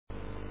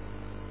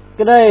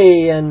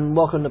G'day and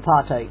welcome to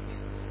Partake.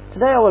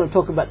 Today I want to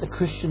talk about the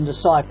Christian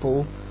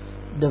disciple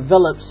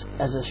develops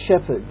as a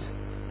shepherd.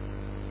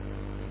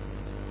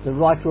 The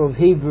writer of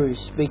Hebrews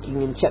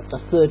speaking in chapter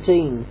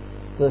 13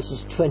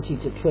 verses 20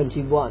 to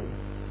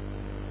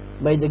 21.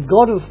 May the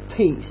God of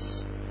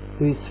peace,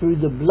 who through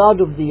the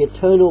blood of the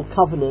eternal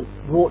covenant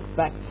brought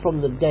back from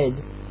the dead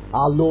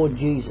our Lord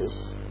Jesus,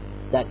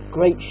 that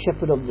great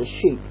shepherd of the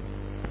sheep,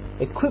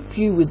 equip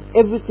you with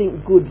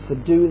everything good for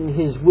doing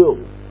his will,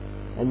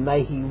 and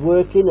may he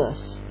work in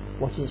us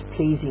what is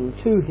pleasing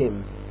to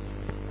him,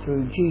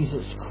 through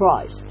Jesus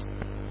Christ,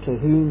 to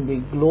whom be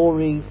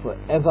glory for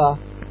ever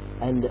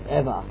and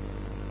ever.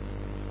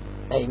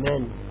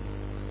 Amen.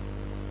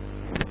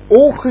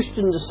 All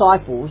Christian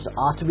disciples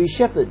are to be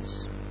shepherds,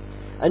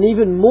 and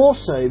even more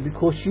so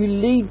because you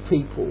lead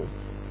people.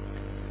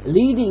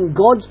 Leading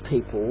God's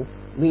people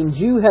means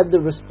you have the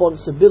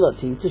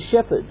responsibility to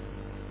shepherd.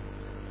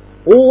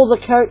 All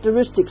the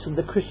characteristics of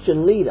the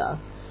Christian leader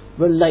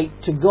relate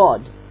to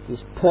God,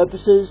 his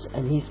purposes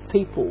and his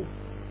people.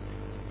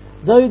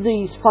 Though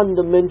these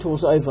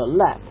fundamentals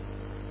overlap,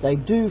 they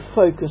do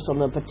focus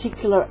on a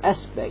particular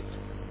aspect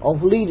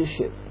of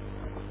leadership.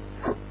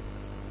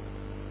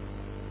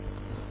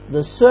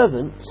 The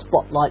servant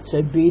spotlights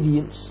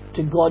obedience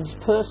to God's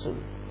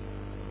person.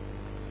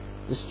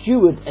 The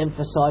steward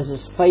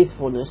emphasizes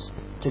faithfulness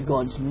to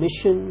God's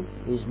mission,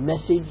 his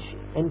message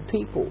and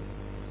people.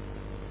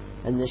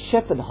 And the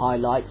shepherd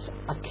highlights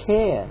a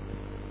care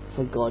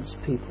for God's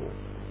people.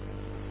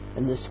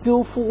 And the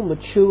skillful,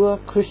 mature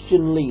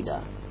Christian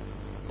leader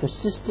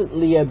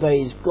persistently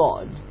obeys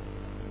God,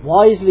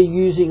 wisely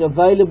using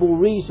available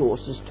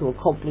resources to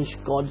accomplish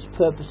God's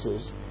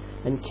purposes,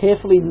 and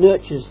carefully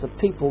nurtures the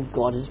people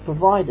God has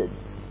provided.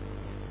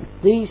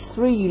 These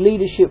three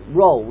leadership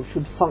roles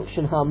should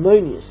function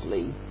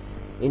harmoniously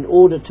in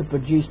order to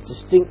produce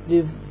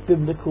distinctive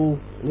biblical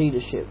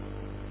leadership.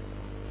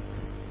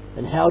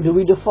 And how do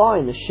we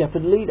define a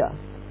shepherd leader?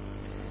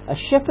 A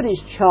shepherd is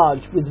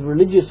charged with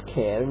religious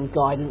care and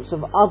guidance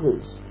of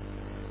others.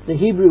 The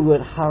Hebrew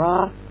word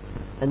harar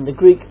and the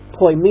Greek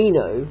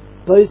poimeno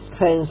both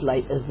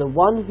translate as the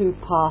one who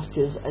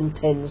pastures and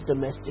tends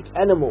domestic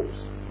animals.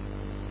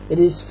 It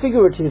is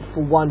figurative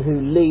for one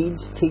who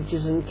leads,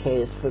 teaches and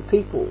cares for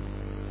people.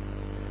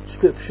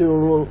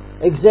 Scriptural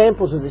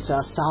examples of this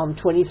are Psalm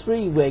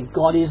 23, where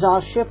God is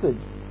our shepherd,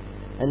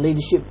 and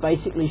leadership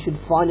basically should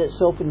find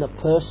itself in the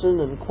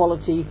person and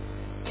quality,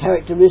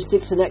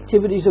 characteristics and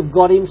activities of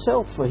God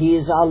himself, for he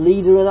is our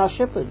leader and our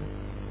shepherd.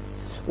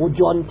 Or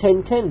John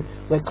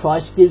 10:10, where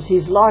Christ gives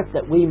his life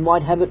that we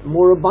might have it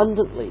more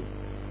abundantly.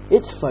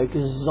 Its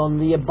focus is on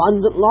the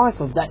abundant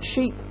life of that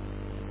sheep.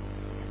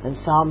 And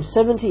Psalm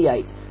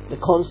 78, the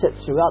concept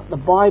throughout the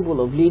Bible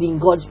of leading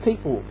God's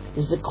people,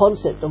 is the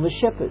concept of a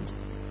shepherd.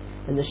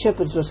 And the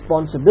shepherd's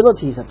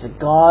responsibilities are to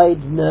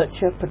guide,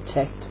 nurture,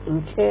 protect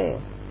and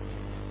care.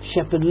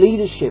 Shepherd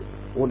leadership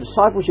or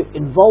discipleship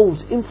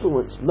involves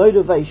influence,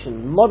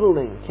 motivation,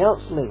 modelling,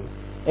 counselling,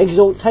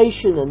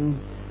 exaltation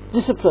and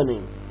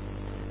disciplining.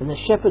 And the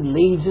shepherd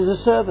leads as a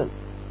servant.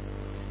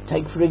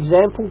 Take for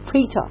example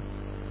Peter.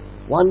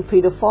 1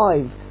 Peter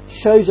 5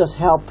 shows us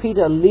how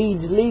Peter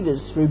leads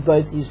leaders through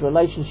both his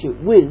relationship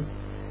with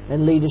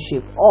and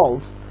leadership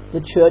of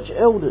the church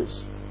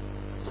elders.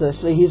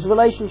 Firstly, his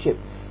relationship.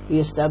 He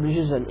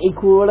establishes an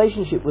equal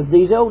relationship with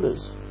these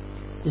elders.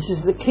 This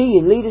is the key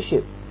in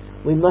leadership.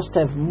 We must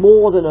have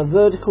more than a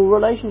vertical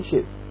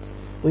relationship.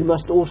 We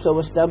must also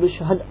establish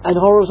an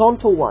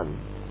horizontal one.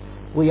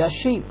 We are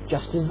sheep,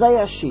 just as they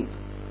are sheep.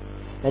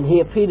 And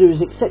here Peter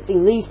is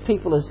accepting these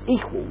people as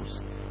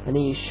equals, and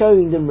he is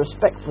showing them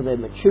respect for their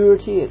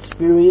maturity,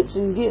 experience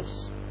and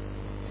gifts.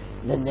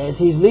 And then there's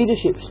his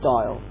leadership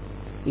style.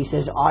 He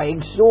says, I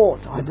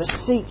exhort, I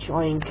beseech,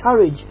 I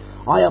encourage,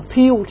 I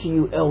appeal to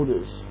you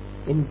elders,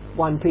 in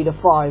 1 Peter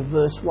 5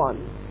 verse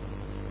 1.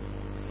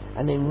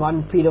 And in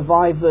 1 Peter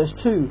 5 verse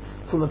 2,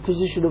 from a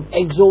position of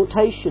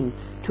exaltation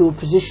to a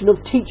position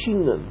of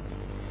teaching them.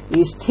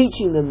 He is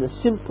teaching them the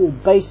simple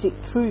basic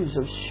truths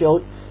of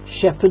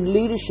shepherd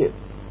leadership.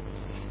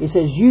 He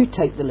says, you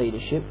take the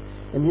leadership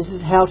and this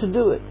is how to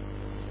do it.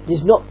 It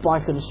is not by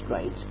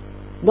constraint,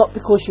 not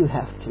because you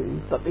have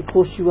to, but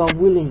because you are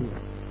willing.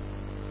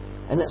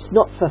 And it's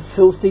not for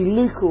filthy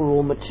lucre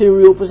or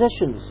material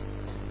possessions,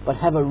 but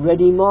have a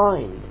ready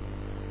mind.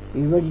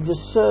 Be ready to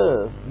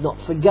serve, not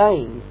for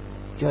gain.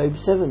 Job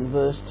 7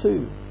 verse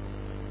 2.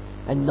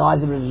 And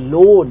neither as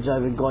lords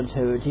over God's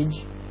heritage,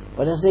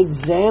 but as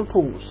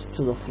examples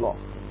to the flock.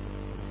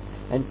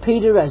 And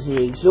Peter, as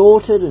he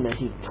exhorted and as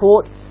he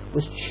taught,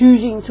 was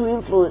choosing to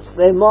influence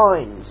their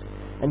minds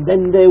and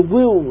then their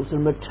wills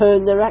and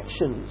return their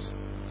actions.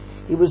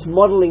 He was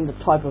modelling the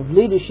type of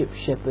leadership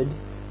shepherd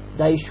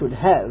they should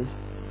have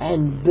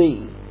and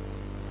be.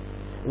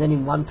 And then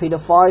in 1 Peter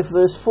 5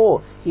 verse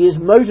 4, he is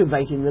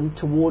motivating them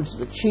towards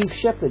the chief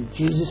shepherd,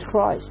 Jesus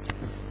Christ,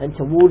 and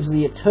towards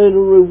the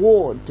eternal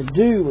reward to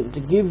do and to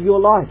give your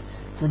life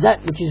for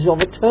that which is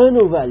of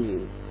eternal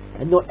value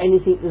and not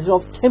anything that is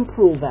of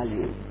temporal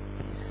value.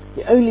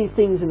 The only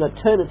things in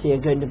eternity are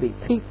going to be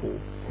people,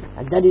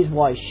 And that is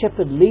why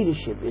shepherd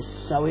leadership is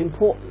so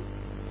important.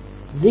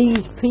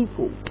 These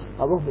people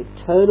are of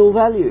eternal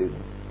value.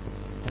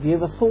 Have you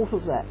ever thought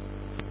of that?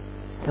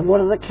 And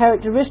what are the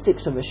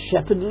characteristics of a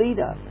shepherd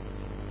leader?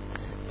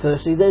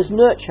 Firstly, there's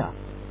nurture.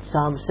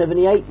 Psalm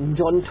 78 and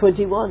John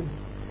 21.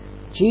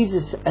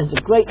 Jesus, as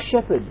the great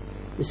shepherd,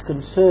 is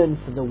concerned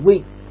for the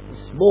weak, the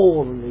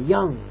small and the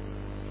young.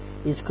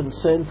 He is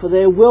concerned for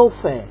their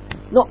welfare,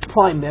 not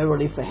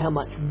primarily for how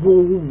much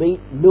wool,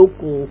 meat, milk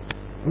or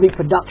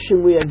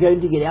reproduction we are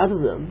going to get out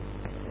of them,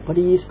 but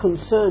he is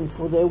concerned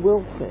for their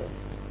welfare.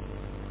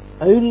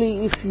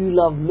 Only if you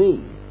love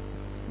me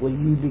will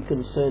you be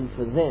concerned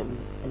for them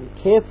and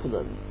care for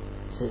them,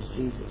 says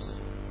Jesus.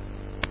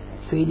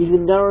 Feeding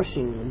and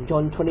nourishing in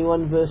John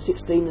 21 verse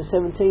 16 to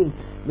 17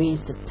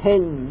 means to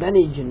tend,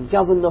 manage and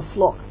govern the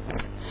flock,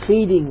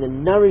 feeding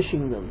and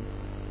nourishing them.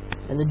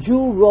 And the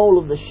dual role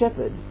of the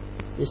shepherd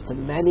is to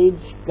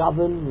manage,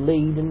 govern,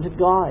 lead and to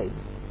guide.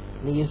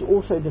 And he is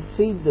also to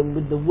feed them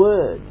with the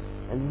word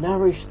and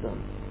nourish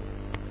them.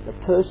 The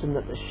person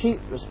that the sheep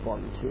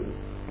respond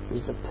to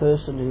is the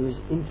person who is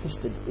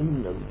interested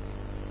in them.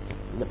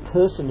 And the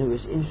person who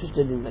is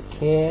interested in the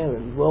care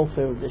and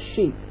welfare of the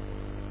sheep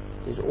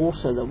is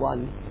also the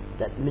one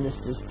that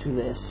ministers to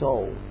their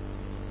soul.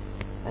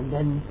 And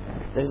then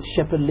the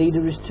shepherd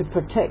leader is to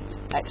protect.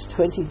 Acts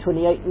 20,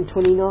 28 and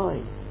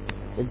 29.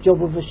 The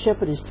job of a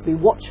shepherd is to be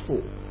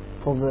watchful.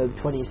 Proverbs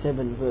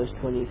 27 verse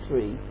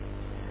 23.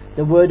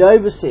 The word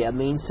overseer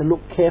means to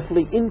look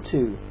carefully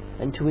into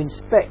and to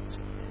inspect.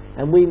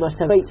 And we must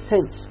have a great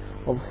sense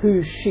of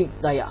whose sheep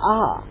they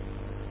are.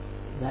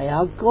 They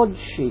are God's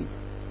sheep.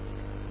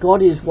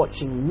 God is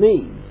watching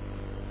me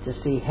to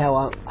see how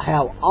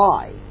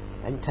I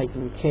am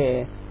taking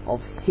care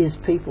of his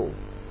people.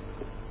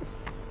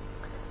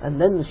 And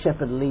then the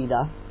shepherd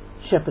leader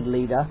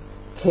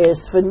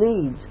cares for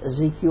needs.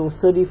 Ezekiel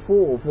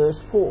 34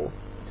 verse 4.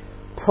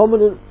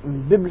 Prominent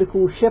in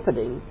biblical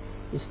shepherding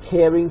is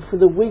caring for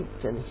the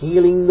weak and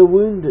healing the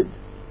wounded.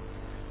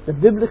 The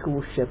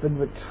biblical shepherd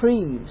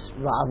retrieves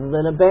rather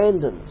than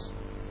abandons.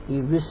 He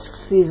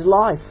risks his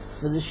life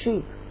for the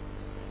sheep.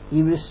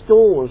 He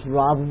restores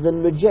rather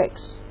than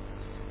rejects.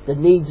 The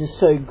needs are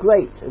so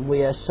great and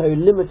we are so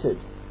limited,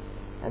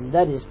 and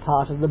that is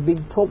part of the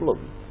big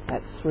problem.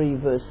 Acts 3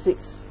 verse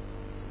 6.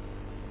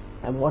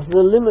 And what are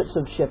the limits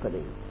of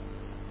shepherding?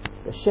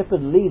 The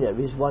shepherd leader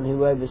is one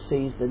who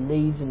oversees the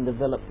needs and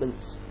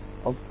developments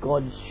of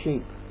God's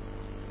sheep.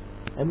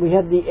 And we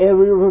have the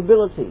area of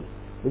ability.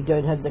 We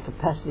don't have the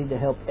capacity to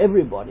help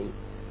everybody,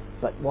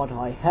 but what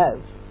I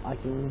have, I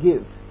can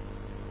give.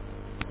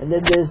 And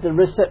then there's the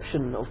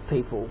reception of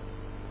people,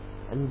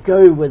 and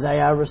go where they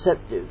are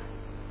receptive.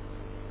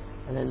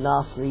 And then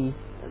lastly,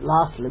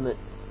 last limit,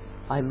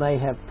 I may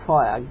have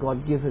prior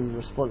God-given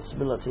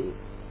responsibility.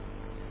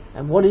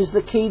 And what is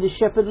the key to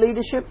shepherd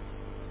leadership?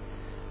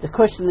 The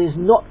question is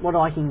not what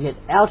I can get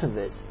out of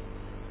it,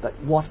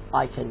 but what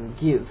I can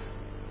give.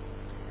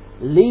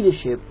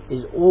 Leadership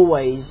is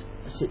always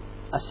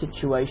a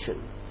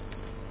situation.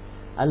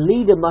 A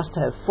leader must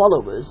have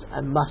followers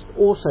and must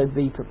also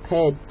be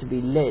prepared to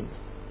be led.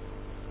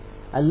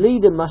 A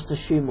leader must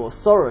assume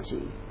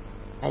authority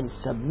and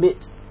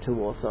submit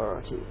to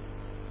authority.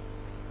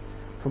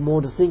 For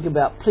more to think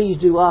about, please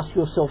do ask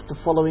yourself the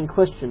following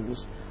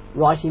questions,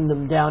 writing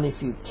them down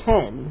if you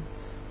can,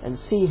 and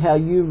see how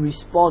you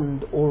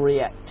respond or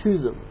react to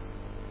them.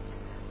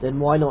 Then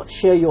why not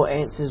share your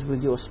answers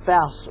with your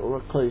spouse or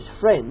a close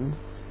friend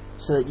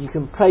so that you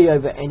can pray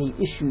over any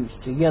issues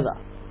together.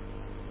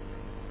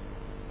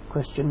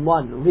 Question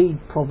 1. Read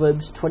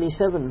Proverbs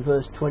 27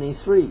 verse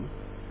 23.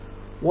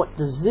 What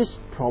does this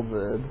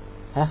proverb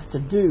have to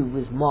do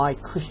with my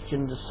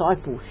Christian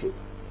discipleship?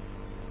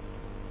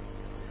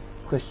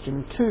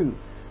 Question 2.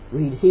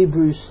 Read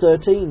Hebrews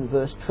 13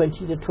 verse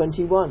 20 to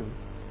 21.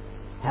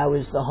 How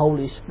is the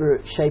Holy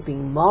Spirit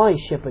shaping my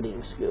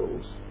shepherding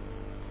skills?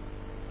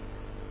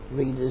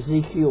 Read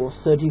Ezekiel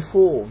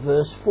 34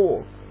 verse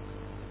 4.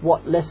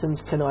 What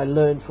lessons can I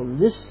learn from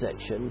this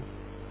section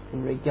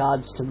in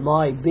regards to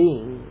my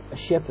being a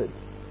shepherd?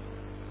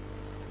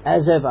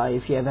 As ever,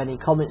 if you have any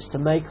comments to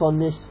make on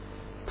this,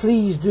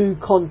 please do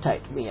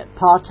contact me at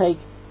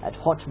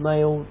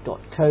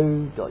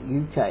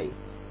partake@hotmail.co.uk.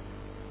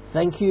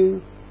 Thank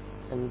you,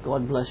 and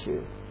God bless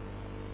you.